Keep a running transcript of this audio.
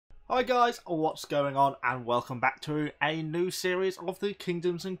Hi guys, what's going on, and welcome back to a new series of the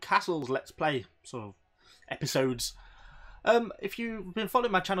Kingdoms and Castles Let's Play sort of episodes. If you've been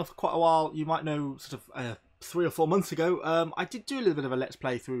following my channel for quite a while, you might know sort of 3 or 4 months ago, I did do a little bit of a Let's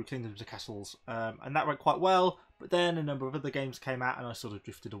Play through Kingdoms and Castles, and that went quite well, but then a number of other games came out and I sort of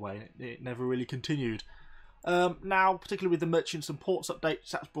drifted away. It never really continued. Now, particularly with the Merchants and Ports updates,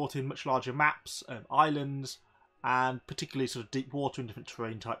 that's brought in much larger maps, islands, and particularly sort of deep water and different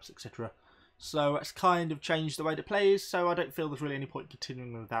terrain types, etc. So it's kind of changed the way it plays, so I don't feel there's really any point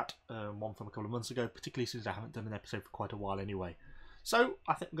continuing with that one from a couple of months ago, particularly since I haven't done an episode for quite a while anyway. So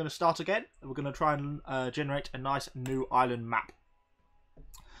I think we're going to start again. We're going to try and generate a nice new island map.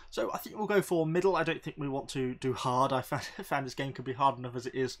 So I think we'll go for middle. I don't think we want to do hard. I found this game could be hard enough as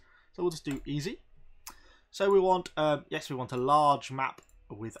it is, so we'll just do easy. So we want, yes, we want a large map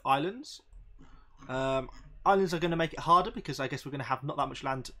with islands. Islands are going to make it harder because I guess we're going to have not that much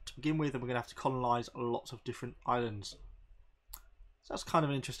land to begin with, and we're going to have to colonise lots of different islands. So that's kind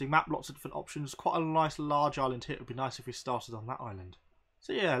of an interesting map, lots of different options. Quite a nice large island here. It would be nice if we started on that island.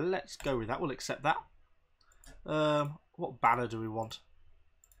 So yeah, let's go with that. We'll accept that. What banner do we want?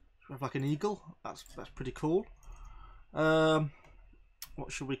 Should we have like an eagle? That's pretty cool. What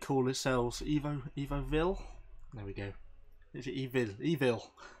should we call ourselves? Evoville? There we go. Is it Evil?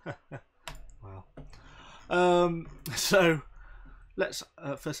 Evil. Wow. So let's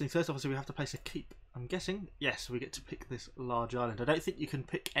first thing first, obviously we have to place a keep. I'm guessing, yes, we get to pick this large island. I don't think you can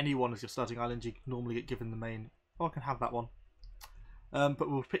pick any one as your starting island. You normally get given the main. Oh, I can have that one. But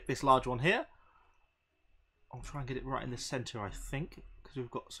we'll pick this large one here. I'll try and get it right in the centre, I think, because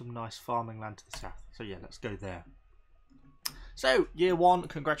we've got some nice farming land to the south. So yeah, let's go there. So year 1,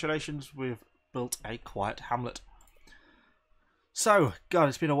 congratulations, we've built a quiet hamlet. So, God,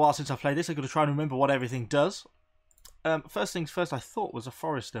 it's been a while since I've played this. I've got to try and remember what everything does. First things first, I thought was a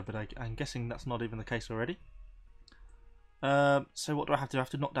forester, but I'm guessing that's not even the case already. So what do I have to do? I have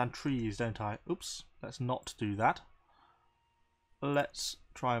to knock down trees, don't I? Oops, let's not do that. Let's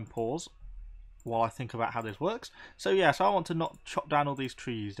try and pause while I think about how this works. So yeah, so I want to not chop down all these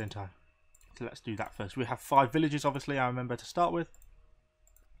trees, don't I? So let's do that first. We have 5 villages, obviously, I remember to start with.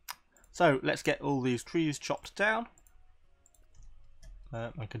 So let's get all these trees chopped down.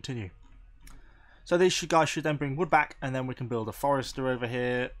 And continue. So these guys should then bring wood back, and then we can build a forester over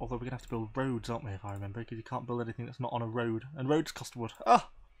here. Although we're going to have to build roads, aren't we, if I remember, because you can't build anything that's not on a road. And roads cost wood. Ah!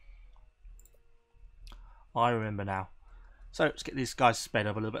 I remember now. So let's get these guys sped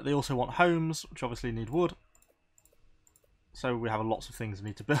up a little bit. They also want homes, which obviously need wood. So we have lots of things we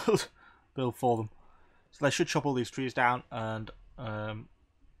need to build for them. So they should chop all these trees down, and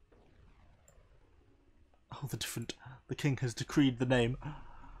the king has decreed the name.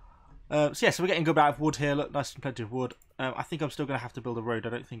 So yeah, so we're getting good amount of wood here. Look, nice and plenty of wood. I think I'm still going to have to build a road. I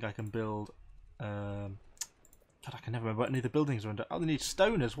don't think I can build. God, I can never remember what any of the buildings are under. Oh, they need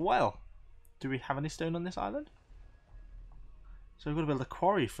stone as well. Do we have any stone on this island? So we've got to build a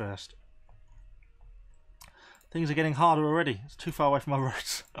quarry first. Things are getting harder already. It's too far away from our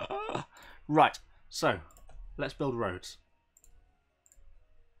roads. Right, so let's build roads.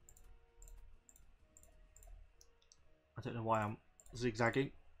 I don't know why I'm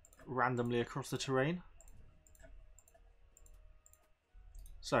zigzagging randomly across the terrain.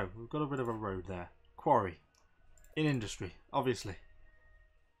 So, we've got a bit of a road there. Quarry. In industry, obviously.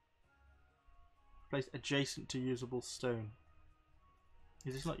 Place adjacent to usable stone.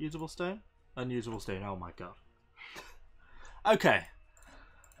 Is this not usable stone? Unusable stone, oh my god. Okay.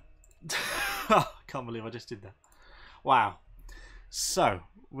 I can't believe I just did that. Wow. So,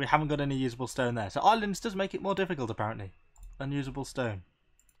 we haven't got any usable stone there. So islands does make it more difficult, apparently. Unusable stone.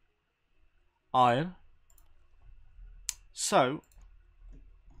 Iron. So,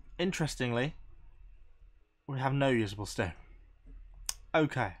 interestingly, we have no usable stone.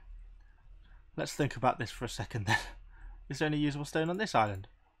 Okay. Let's think about this for a second then. Is there any usable stone on this island?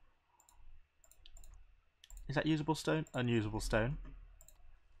 Is that usable stone? Unusable stone.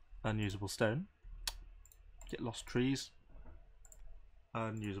 Unusable stone. Get lost trees.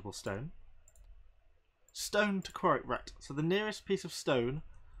 Unusable stone. Stone to quarry. Right, so the nearest piece of stone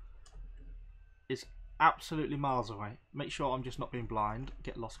is absolutely miles away. Make sure I'm just not being blind.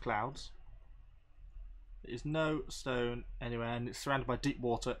 Get lost clouds. There is no stone anywhere, and it's surrounded by deep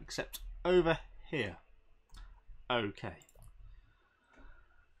water except over here. Okay.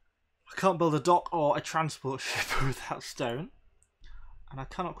 I can't build a dock or a transport ship without stone, and I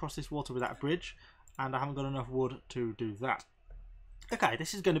cannot cross this water without a bridge, and I haven't got enough wood to do that. Okay,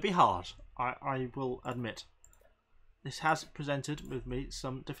 this is going to be hard, I will admit. This has presented with me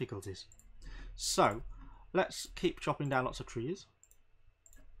some difficulties. So, let's keep chopping down lots of trees.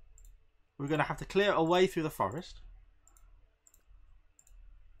 we're going to have to clear a way through the forest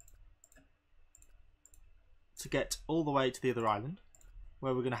to get all the way to the other island,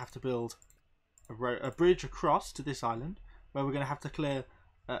 where we're going to have to build a bridge across to this island, where we're going to have to clear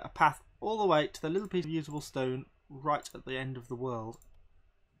a path all the way to the little piece of usable stone right at the end of the world.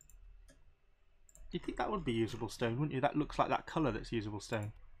 You'd think that would be usable stone, wouldn't you? That looks like that colour that's usable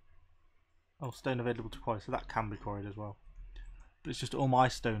stone. Oh, stone available to quarry, so that can be quarried as well. But it's just all my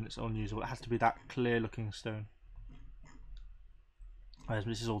stone that's unusable. It has to be that clear looking stone. Whereas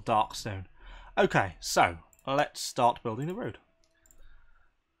this is all dark stone. Okay, so let's start building the road.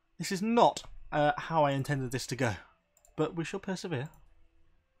 This is not how I intended this to go, but we shall persevere.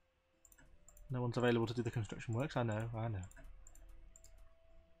 No one's available to do the construction works, I know.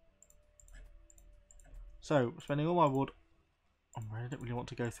 So, spending all my wood. I don't really want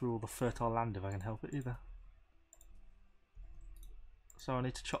to go through all the fertile land if I can help it either. So I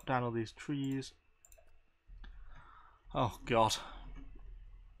need to chop down all these trees. Oh god.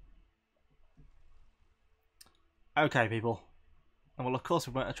 Okay, people. And well, of course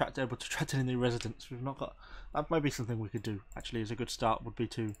we weren't able to attract any new residents. We've not got. That might be something we could do. Actually, as a good start would be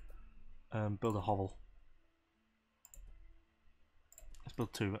to build a hovel. Let's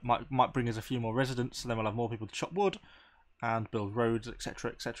build 2. It might bring us a few more residents, so then we'll have more people to chop wood and build roads, etc,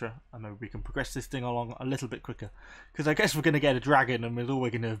 etc. And maybe we can progress this thing along a little bit quicker. Because I guess we're going to get a dragon and all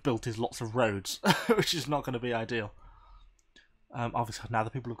we're going to have built is lots of roads, which is not going to be ideal. Obviously now the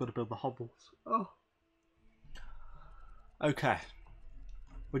people have got to build the hovels. Oh. Okay.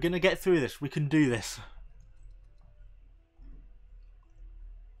 We're going to get through this. We can do this.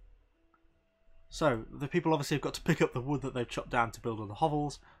 So, the people obviously have got to pick up the wood that they've chopped down to build all the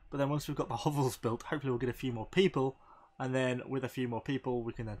hovels. But then once we've got the hovels built, hopefully we'll get a few more people. And then with a few more people,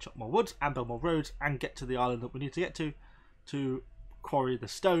 we can then chop more wood and build more roads and get to the island that we need to get to quarry the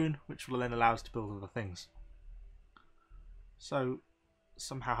stone, which will then allow us to build other things. So,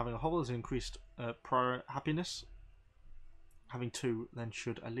 somehow having a hovel has increased prior happiness. Having 2 then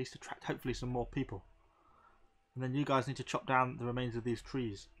should at least attract hopefully some more people. And then you guys need to chop down the remains of these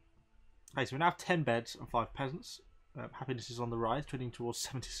trees. Okay, so we now have 10 beds and 5 peasants. Happiness is on the rise, trending towards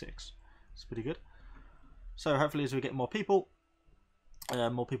 76. It's pretty good. So hopefully as we get more people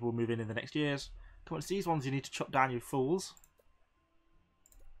will move in the next years. Come on, it's these ones you need to chop down, you fools.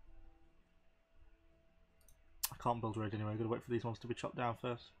 I can't build a road anyway, I've got to wait for these ones to be chopped down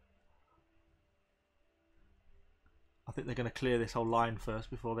first. I think they're going to clear this whole line first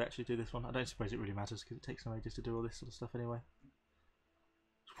before they actually do this one. I don't suppose it really matters because it takes them ages to do all this sort of stuff anyway.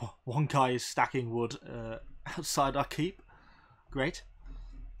 One guy is stacking wood outside our keep. Great.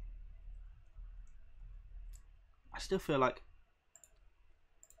 I still feel like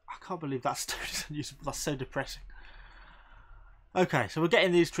I can't believe that stone is unusable. That's so depressing. Okay, so we're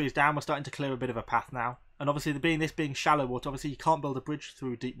getting these trees down. We're starting to clear a bit of a path now. And obviously, this being shallow water, obviously you can't build a bridge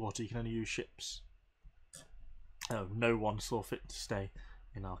through deep water. You can only use ships. Oh, no one saw fit to stay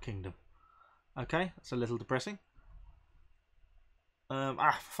in our kingdom. Okay, that's a little depressing.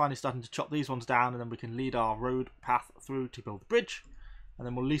 Finally starting to chop these ones down, and then we can lead our road path through to build the bridge. And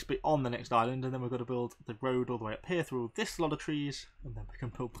then we'll at least be on the next island, and then we've got to build the road all the way up here through this lot of trees, and then we can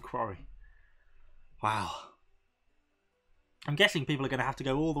build the quarry. Wow. I'm guessing people are going to have to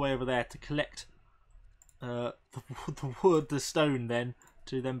go all the way over there to collect the wood, the stone, then,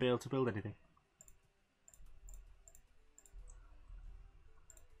 to then be able to build anything.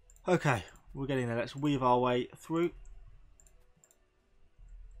 Okay, we're getting there. Let's weave our way through.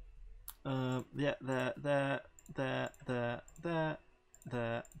 Yeah, there,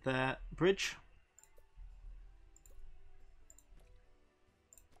 bridge.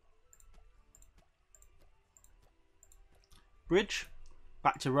 Bridge,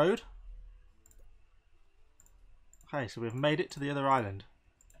 back to road. Okay, so we've made it to the other island.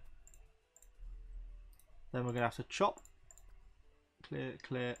 Then we're going to have to chop. Clear,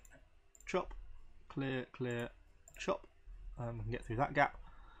 clear, chop. Clear, clear, chop. We can get through that gap.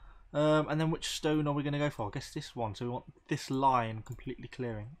 And then which stone are we going to go for? I guess this one. So we want this line completely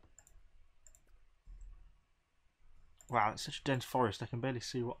clearing. Wow, it's such a dense forest. I can barely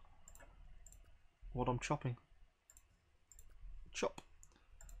see what I'm chopping. Chop.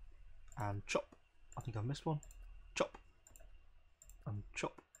 And chop. I think I've missed one. Chop. And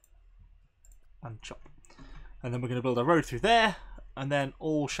chop. And chop. And then we're going to build a road through there. And then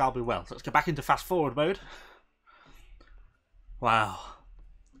all shall be well. So let's go back into fast forward mode. Wow.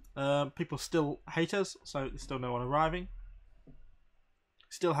 People still hate us, so there's still no one arriving.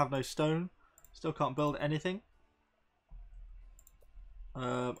 Still have no stone. Still can't build anything.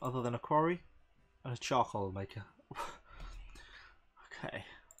 Other than a quarry and a charcoal maker. Okay.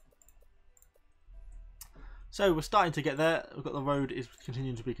 So we're starting to get there. We've got the road is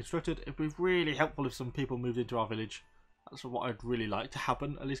continuing to be constructed. It'd be really helpful if some people moved into our village. That's what I'd really like to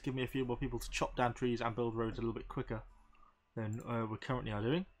happen. At least give me a few more people to chop down trees and build roads a little bit quicker than we currently are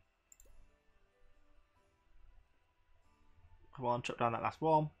doing. Come on, chop down that last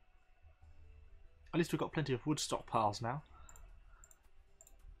one. At least we've got plenty of wood stockpiles now.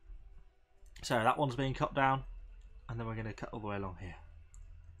 So that one's being cut down. And then we're going to cut all the way along here.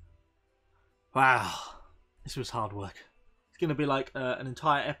 Wow. This was hard work. It's going to be like an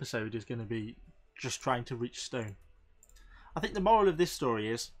entire episode is going to be just trying to reach stone. I think the moral of this story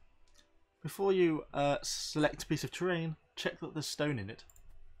is, before you select a piece of terrain, check that there's stone in it.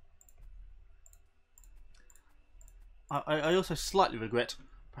 I also slightly regret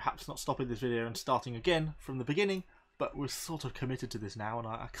perhaps not stopping this video and starting again from the beginning, but we're sort of committed to this now, and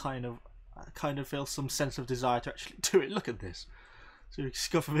I kind of feel some sense of desire to actually do it. Look at this. So we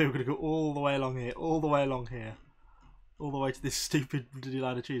scuff from here, we're going to go all the way along here, all the way along here, all the way to this stupid bloody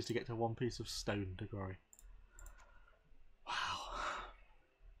line of trees to get to one piece of stone to quarry.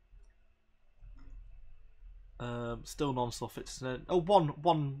 Wow. Still non-stop. It's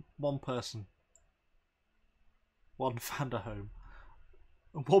one person. One found a home.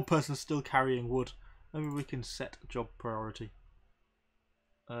 And one person still carrying wood. Maybe we can set job priority.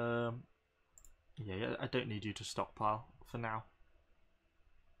 Yeah, I don't need you to stockpile for now.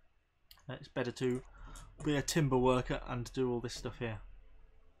 It's better to be a timber worker and do all this stuff here.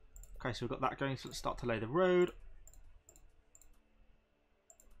 Okay, so we've got that going, so let's start to lay the road.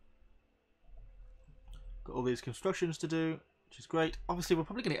 Got all these constructions to do, which is great. Obviously, we're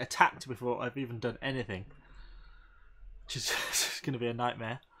probably going to get attacked before I've even done anything, which is going to be a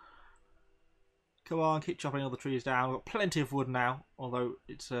nightmare. Come on, keep chopping all the trees down. We've got plenty of wood now, although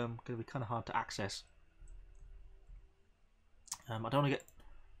it's going to be kind of hard to access. I don't want to get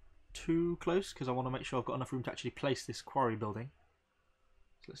too close because I want to make sure I've got enough room to actually place this quarry building.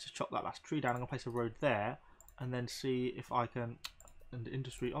 So let's just chop that last tree down. I'm going to place a road there and then see if I can... And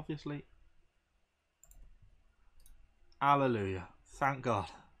industry, obviously. Hallelujah. Thank God.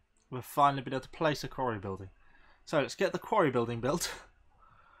 We've finally been able to place a quarry building. So let's get the quarry building built.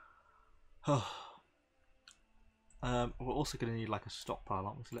 We're also going to need like a stockpile,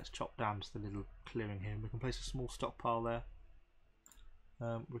 aren't we? So let's chop down just a little clearing here. We can place a small stockpile there.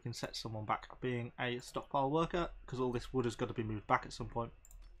 We can set someone back being a stockpile worker because all this wood has got to be moved back at some point.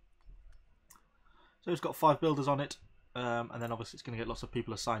 So it's got 5 builders on it, and then obviously it's going to get lots of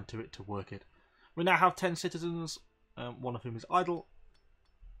people assigned to it to work it. We now have 10 citizens, one of whom is idle.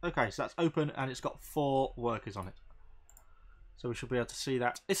 Okay, so that's open and it's got 4 workers on it. So we should be able to see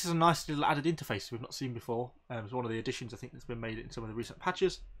that. This is a nice little added interface we've not seen before. It's one of the additions I think that's been made in some of the recent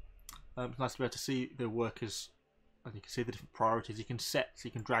patches. It's nice to be able to see the workers. And you can see the different priorities you can set, so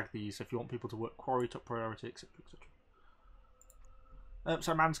you can drag these if you want people to work quarry top priority, etc, etc.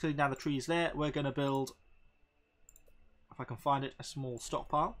 So man's cutting down the trees there. We're going to build, if I can find it, a small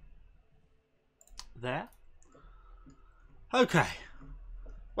stockpile there. Okay,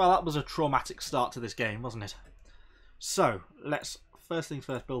 well that was a traumatic start to this game, wasn't it? So let's first things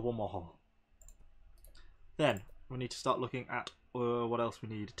first, build one more hole. Then we need to start looking at what else we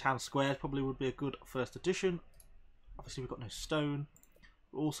need. Town square probably would be a good first addition. Obviously we've got no stone.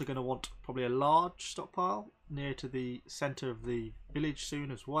 We're also going to want probably a large stockpile near to the centre of the village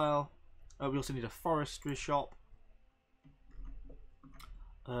soon as well. We also need a forestry shop.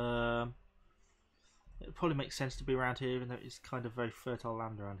 It would probably make sense to be around here, even though it's kind of very fertile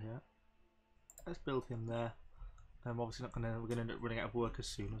land around here. Let's build him there. Obviously we're going to end up running out of workers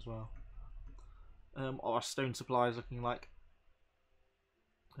soon as well. Our stone supply is looking like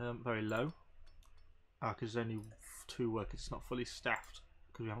very low. Because there's only 2 workers, it's not fully staffed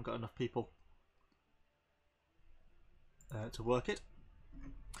because we haven't got enough people to work it.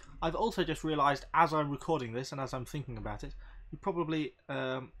 I've also just realised as I'm recording this and as I'm thinking about it, you probably,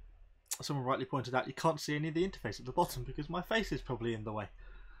 someone rightly pointed out, you can't see any of the interface at the bottom because my face is probably in the way.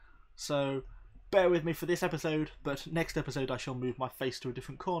 So bear with me for this episode, but next episode I shall move my face to a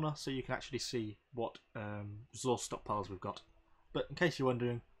different corner so you can actually see what resource stockpiles we've got. But in case you're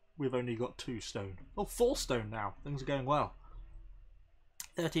wondering, we've only got 2 stone. Oh, 4 stone now. Things are going well.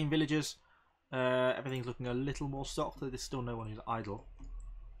 13 villagers. Everything's looking a little more stocked, though there's still no one who's idle.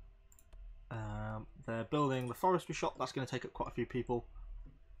 They're building the forestry shop. That's going to take up quite a few people.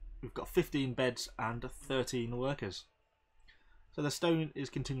 We've got 15 beds and 13 workers. So the stone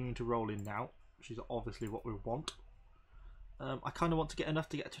is continuing to roll in now, which is obviously what we want. I kind of want to get enough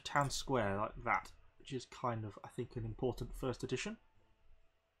to get to town square like that, which is kind of, I think, an important first addition.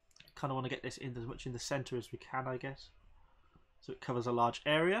 Kind of want to get this in as much in the centre as we can, I guess, so it covers a large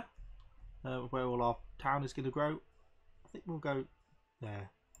area. where all our town is going to grow. I think we'll go there.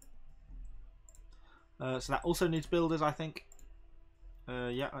 So that also needs builders, I think.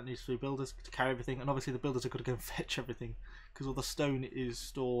 Yeah, that needs 3 builders to carry everything, and obviously the builders are going to go and fetch everything because all the stone is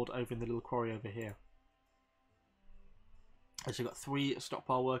stored over in the little quarry over here. So we've got 3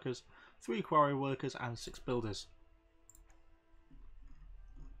 stockpile workers, 3 quarry workers, and 6 builders.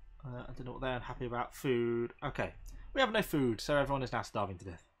 I don't know what they're unhappy about. Food. Okay, we have no food, so everyone is now starving to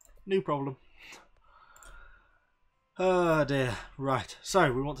death. New problem. Oh dear. Right,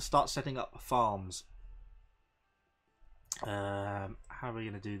 so we want to start setting up farms. How are we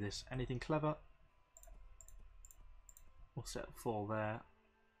going to do this? Anything clever? We'll set 4 there.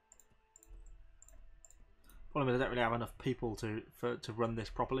 Problem is I don't really have enough people to run this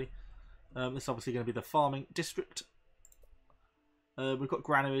properly. This is obviously going to be the farming district. We've got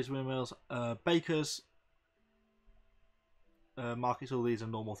granaries, windmills, bakers, markets. All these are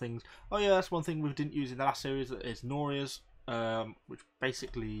normal things. Oh yeah, that's one thing we didn't use in the last series. Is norias, which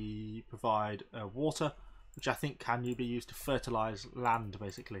basically provide water, which I think can be used to fertilise land,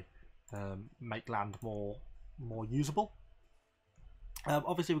 basically, make land more usable.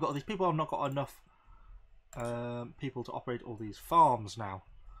 Obviously, we've got all these people. I've not got enough people to operate all these farms now,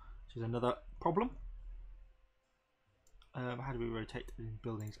 which is another problem. How do we rotate in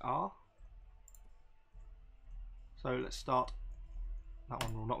buildings R? So let's start. That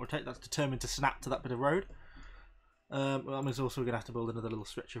one will not rotate. That's determined to snap to that bit of road. Well, I'm also going to have to build another little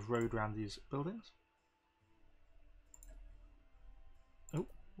stretch of road around these buildings. Oh,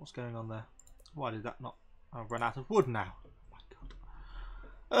 what's going on there? Why did that not? I've run out of wood now.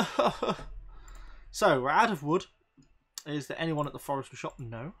 Oh my god. So we're out of wood. Is there anyone at the forestry shop?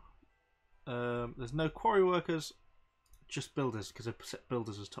 No. There's no quarry workers. Just builders, because I've set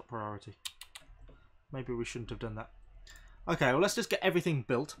builders as top priority. Maybe we shouldn't have done that. Okay, well let's just get everything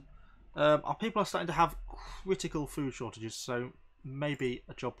built. Our people are starting to have critical food shortages, so maybe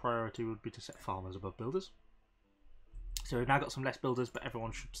a job priority would be to set farmers above builders. So we've now got some less builders, but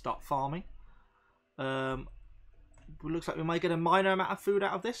everyone should start farming. It looks like we might get a minor amount of food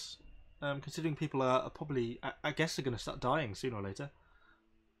out of this, considering people are probably, I guess, are going to start dying sooner or later.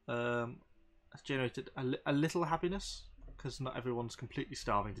 That's generated a little happiness, because not everyone's completely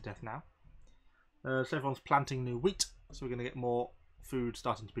starving to death now. So everyone's planting new wheat, so we're going to get more food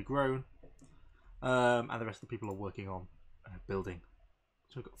starting to be grown. And the rest of the people are working on building.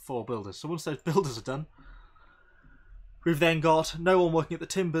 So we've got 4 builders. So once those builders are done, we've then got no one working at the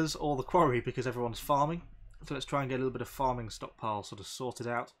timbers or the quarry because everyone's farming. So let's try and get a little bit of farming stockpile sort of sorted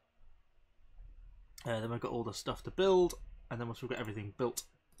out. Then we've got all the stuff to build, and then once we've got everything built,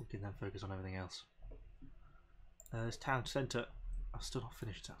 we can then focus on everything else. This town centre, I've still not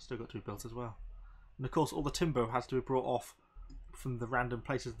finished. I've still got to be built as well. And of course, all the timber has to be brought off from the random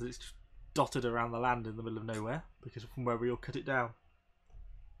places that it's just dotted around the land in the middle of nowhere, because from where we all cut it down.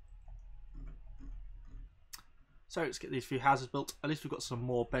 So let's get these few houses built. At least we've got some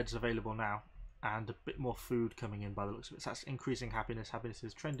more beds available now, and a bit more food coming in by the looks of it. So that's increasing happiness. Happiness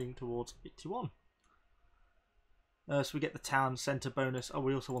is trending towards 81. So we get the town centre bonus. Oh,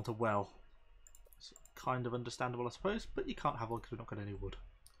 we also want a well. It's kind of understandable, I suppose, but you can't have one because we've not got any wood.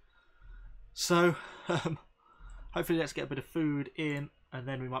 So hopefully let's get a bit of food in, and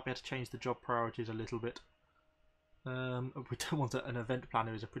then we might be able to change the job priorities a little bit. We don't want an event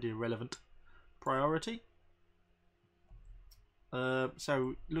planner is a pretty irrelevant priority.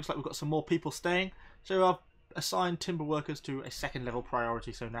 So it looks like we've got some more people staying. So I've assigned timber workers to a 2nd level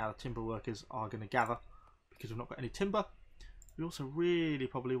priority, so now the timber workers are going to gather because we've not got any timber. We also really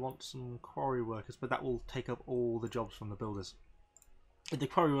probably want some quarry workers, but that will take up all the jobs from the builders. If the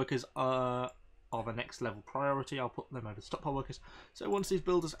quarry workers are the next level priority, I'll put them over the stockpile workers. So once these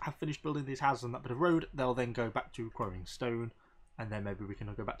builders have finished building these houses on that bit of road, they'll then go back to quarrying stone, and then maybe we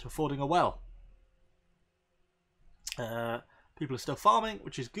can go back to affording a well. People are still farming,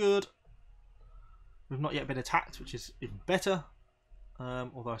 which is good. We've not yet been attacked, which is even better.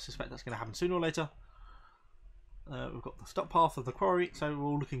 Although I suspect that's going to happen sooner or later. We've got the stock path of the quarry, so we're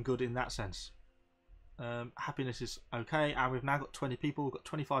all looking good in that sense. Happiness is okay, and we've now got 20 people. We've got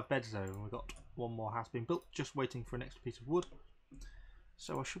 25 beds though, and we've got 1 more house being built, just waiting for an extra piece of wood.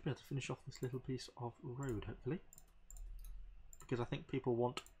 So I should be able to finish off this little piece of road, hopefully. Because I think people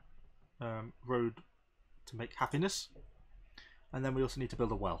want road to make happiness. And then we also need to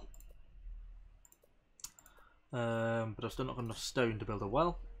build a well. But I've still not got enough stone to build a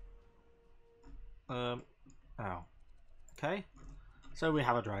well. Okay. So we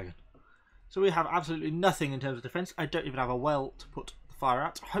have a dragon. So we have absolutely nothing in terms of defence. I don't even have a well to put the fire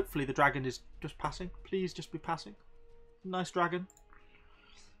out. Hopefully the dragon is just passing. Please just be passing. Nice dragon.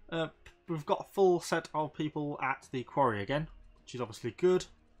 we've got a full set of people at the quarry again, which is obviously good.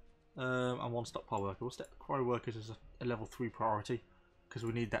 And one stockpile worker. We'll set the quarry workers as a level 3 priority because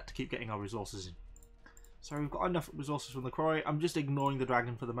we need that to keep getting our resources in. So we've got enough resources from the quarry. I'm just ignoring the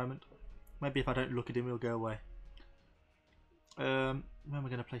dragon for the moment. Maybe if I don't look at him, he'll go away. Where am I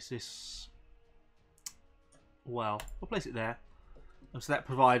going to place this? Well, we'll place it there. And so that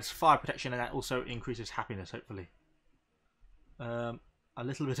provides fire protection, and that also increases happiness, hopefully. A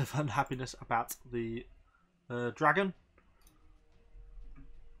little bit of unhappiness about the dragon.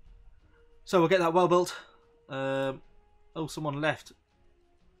 So we'll get that well built. Oh, someone left.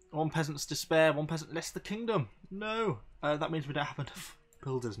 One peasant's despair, one peasant left the kingdom. No! That means we don't have enough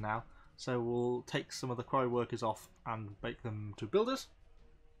builders now. So we'll take some of the quarry workers off and make them to builders.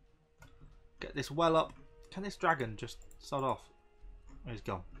 Get this well up. Can this dragon just start off? Oh, he's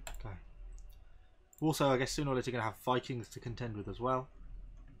gone. Okay. Also, I guess sooner or later going to have Vikings to contend with as well.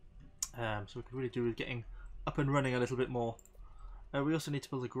 So we could really do with getting up and running a little bit more. We also need to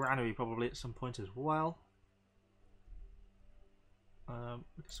build a granary probably at some point as well.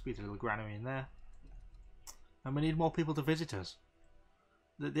 We can squeeze a little granary in there. And we need more people to visit us.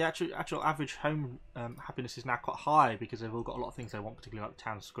 The actual average home happiness is now quite high because they've all got a lot of things they want, particularly like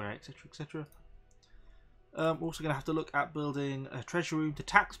town square, etc, etc. We're also going to have to look at building a treasure room to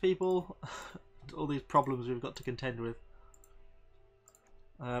tax people. All these problems we've got to contend with.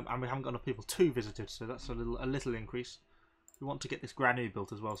 And we haven't got enough people to visit it, so that's a little increase. We want to get this granary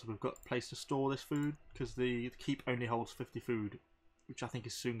built as well, so we've got a place to store this food, because the keep only holds 50 food, which I think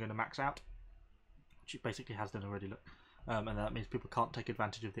is soon going to max out. Which it basically has done already, look. And that means people can't take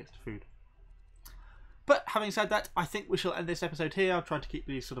advantage of the extra food. But having said that, I think we shall end this episode here. I've tried to keep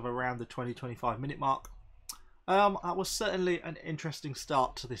these sort of around the 20-25 minute mark. That was certainly an interesting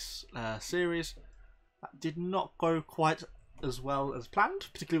start to this series. That did not go quite as well as planned,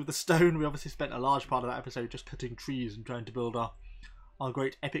 particularly with the stone. We obviously spent a large part of that episode just cutting trees and trying to build our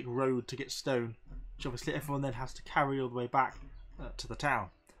great epic road to get stone, which obviously everyone then has to carry all the way back to the town.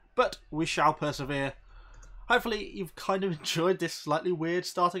 But we shall persevere. Hopefully you've kind of enjoyed this slightly weird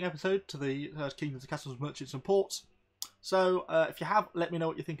starting episode to the Kingdoms and Castles, Merchants and Ports. So if you have, let me know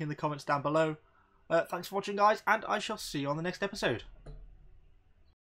what you think in the comments down below. Thanks for watching, guys, and I shall see you on the next episode.